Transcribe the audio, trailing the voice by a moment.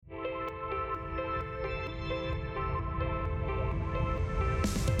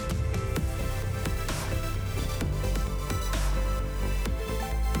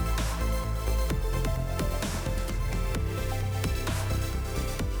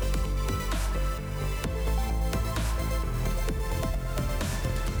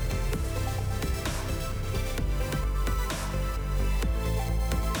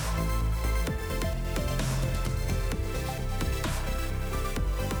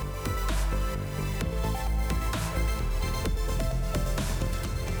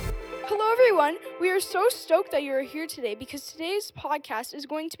everyone, we are so stoked that you are here today because today's podcast is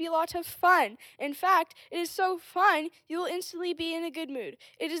going to be a lot of fun. In fact, it is so fun, you will instantly be in a good mood.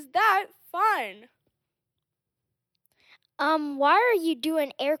 It is that fun. Why are you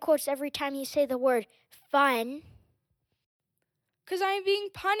doing air quotes every time you say the word fun? Because I am being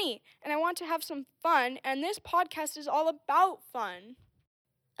punny and I want to have some fun, and this podcast is all about fun.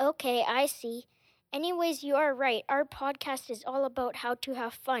 Okay, I see. Anyways, you are right. Our podcast is all about how to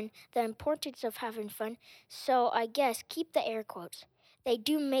have fun, the importance of having fun. So I guess keep the air quotes. They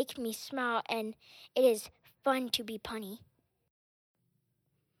do make me smile, and it is fun to be punny.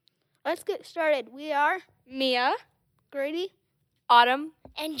 Let's get started. We are Mia, Grady, Autumn,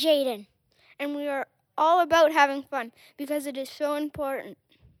 And Jaden. and we are all about having fun because it is so important.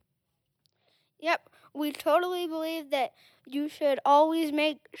 Yep, we totally believe that you should always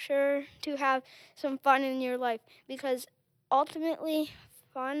make sure to have some fun in your life because ultimately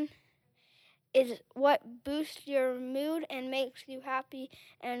fun is what boosts your mood and makes you happy,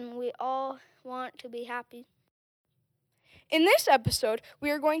 and we all want to be happy. In this episode,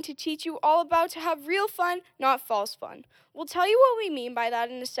 we are going to teach you all about to have real fun, not false fun. We'll tell you what we mean by that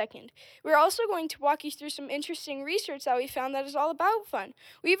in a second. We're also going to walk you through some interesting research that we found that is all about fun.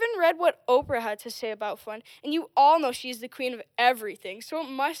 We even read what Oprah had to say about fun, and you all know she's the queen of everything, so it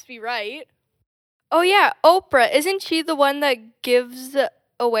must be right. Oh yeah, Oprah, isn't she the one that gives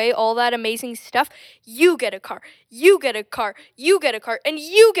away all that amazing stuff? You get a car, you get a car, you get a car, and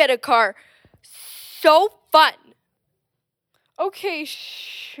you get a car. So fun. Okay,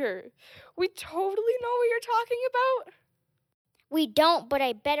 sure. We totally know what you're talking about. We don't, but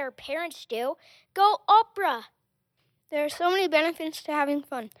I bet our parents do. Go Oprah! There are so many benefits to having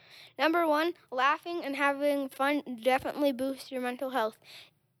fun. Number one, laughing and having fun definitely boosts your mental health.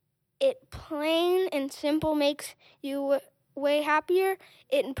 It plain and simple makes you way happier.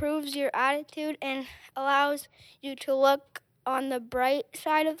 It improves your attitude and allows you to look on the bright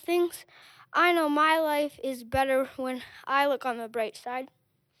side of things. I know my life is better when I look on the bright side.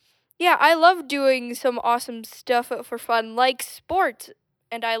 Yeah, I love doing some awesome stuff for fun, like sports.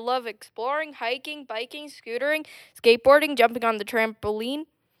 And I love exploring, hiking, biking, scootering, skateboarding, jumping on the trampoline,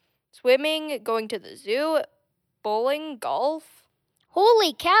 swimming, going to the zoo, bowling, golf.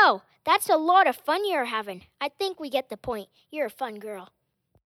 Holy cow! That's a lot of fun you're having. I think we get the point. You're a fun girl.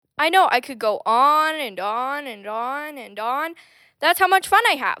 I know, I could go on and on and on and on. That's how much fun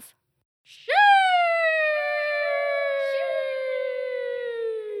I have.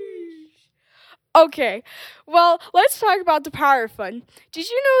 Okay, well, let's talk about the power of fun. Did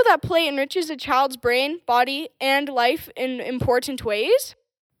you know that play enriches a child's brain, body, and life in important ways?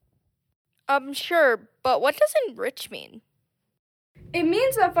 Sure, but what does enrich mean? It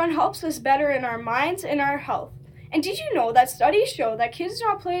means that fun helps us better in our minds and our health. And did you know that studies show that kids do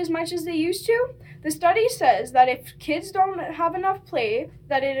not play as much as they used to? The study says that if kids don't have enough play,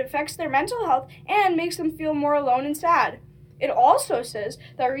 that it affects their mental health and makes them feel more alone and sad. It also says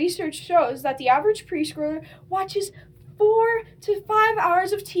that research shows that the average preschooler watches 4 to 5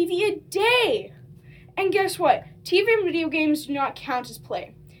 hours of TV a day. And guess what? TV and video games do not count as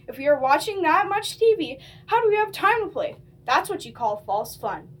play. If we are watching that much TV, how do we have time to play? That's what you call false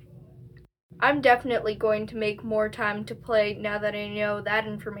fun. I'm definitely going to make more time to play now that I know that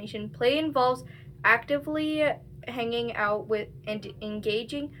information. Play involves actively hanging out with and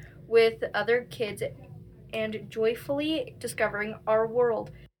engaging with other kids and joyfully discovering our world.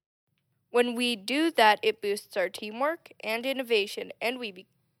 When we do that, it boosts our teamwork and innovation, and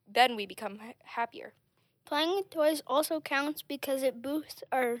then we become happier. Playing with toys also counts because it boosts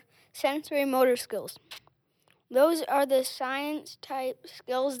our sensory motor skills. Those are the science type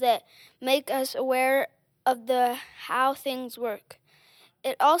skills that make us aware of how things work.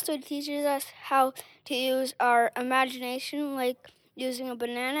 It also teaches us how to use our imagination, like using a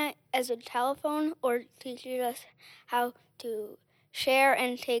banana as a telephone, or teaches us how to share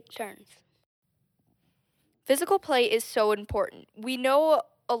and take turns. Physical play is so important. We know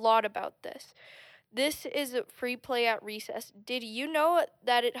a lot about this. This is free play at recess. Did you know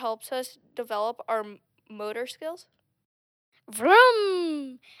that it helps us develop our motor skills?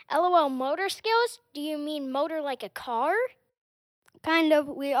 Vroom! LOL, motor skills? Do you mean motor like a car? Kind of.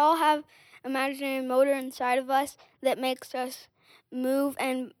 We all have imaginary motor inside of us that makes us move,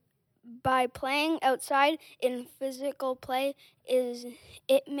 and by playing outside in physical play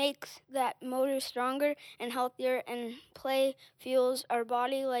it makes that motor stronger and healthier, and play fuels our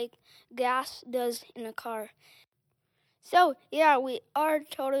body like gas does in a car. So, yeah, we are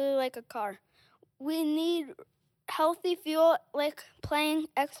totally like a car. We need healthy fuel like playing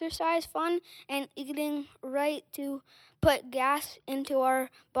exercise fun and eating right to put gas into our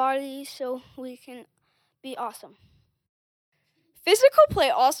bodies so we can be awesome. Physical play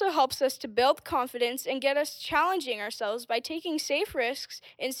also helps us to build confidence and get us challenging ourselves by taking safe risks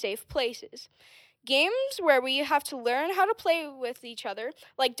in safe places. Games where we have to learn how to play with each other,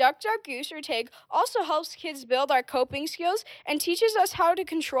 like Duck, Duck, Goose, or Tag, also helps kids build our coping skills and teaches us how to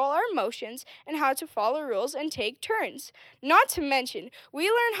control our emotions and how to follow rules and take turns. Not to mention, we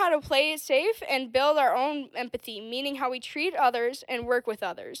learn how to play it safe and build our own empathy, meaning how we treat others and work with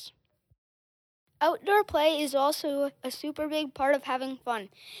others. Outdoor play is also a super big part of having fun.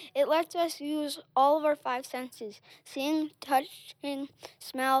 It lets us use all of our 5 senses, seeing, touching,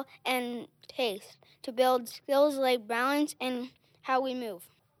 smell, and taste, to build skills like balance and how we move.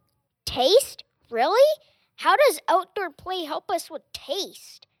 Taste? Really? How does outdoor play help us with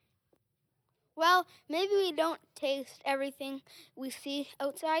taste? Well, maybe we don't taste everything we see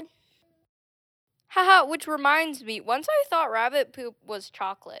outside. Haha, which reminds me, once I thought rabbit poop was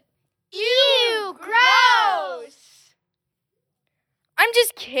chocolate. Ew, gross! I'm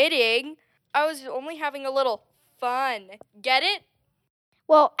just kidding. I was only having a little fun. Get it?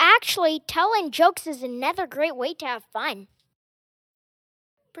 Well, actually, telling jokes is another great way to have fun.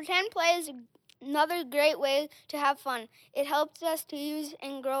 Pretend play is another great way to have fun. It helps us to use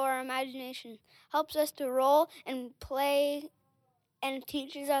and grow our imagination, helps us to roll and play, and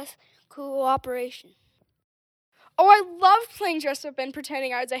teaches us cooperation. Oh, I loved playing dress up and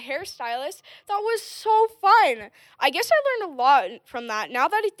pretending I was a hairstylist. That was so fun. I guess I learned a lot from that now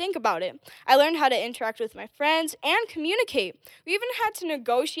that I think about it. I learned how to interact with my friends and communicate. We even had to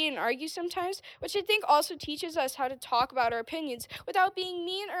negotiate and argue sometimes, which I think also teaches us how to talk about our opinions without being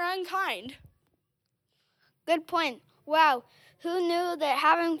mean or unkind. Good point. Wow, who knew that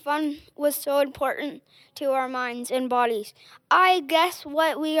having fun was so important to our minds and bodies? I guess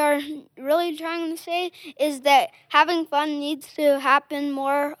what we are really trying to say is that having fun needs to happen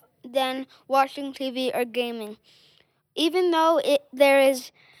more than watching TV or gaming. Even though there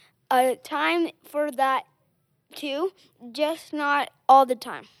is a time for that too, just not all the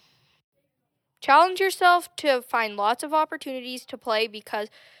time. Challenge yourself to find lots of opportunities to play because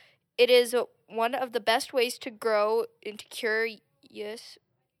it is one of the best ways to grow into curious,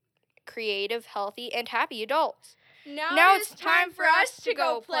 creative, healthy, and happy adults. Now it's time for us to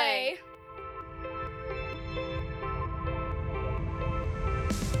go play.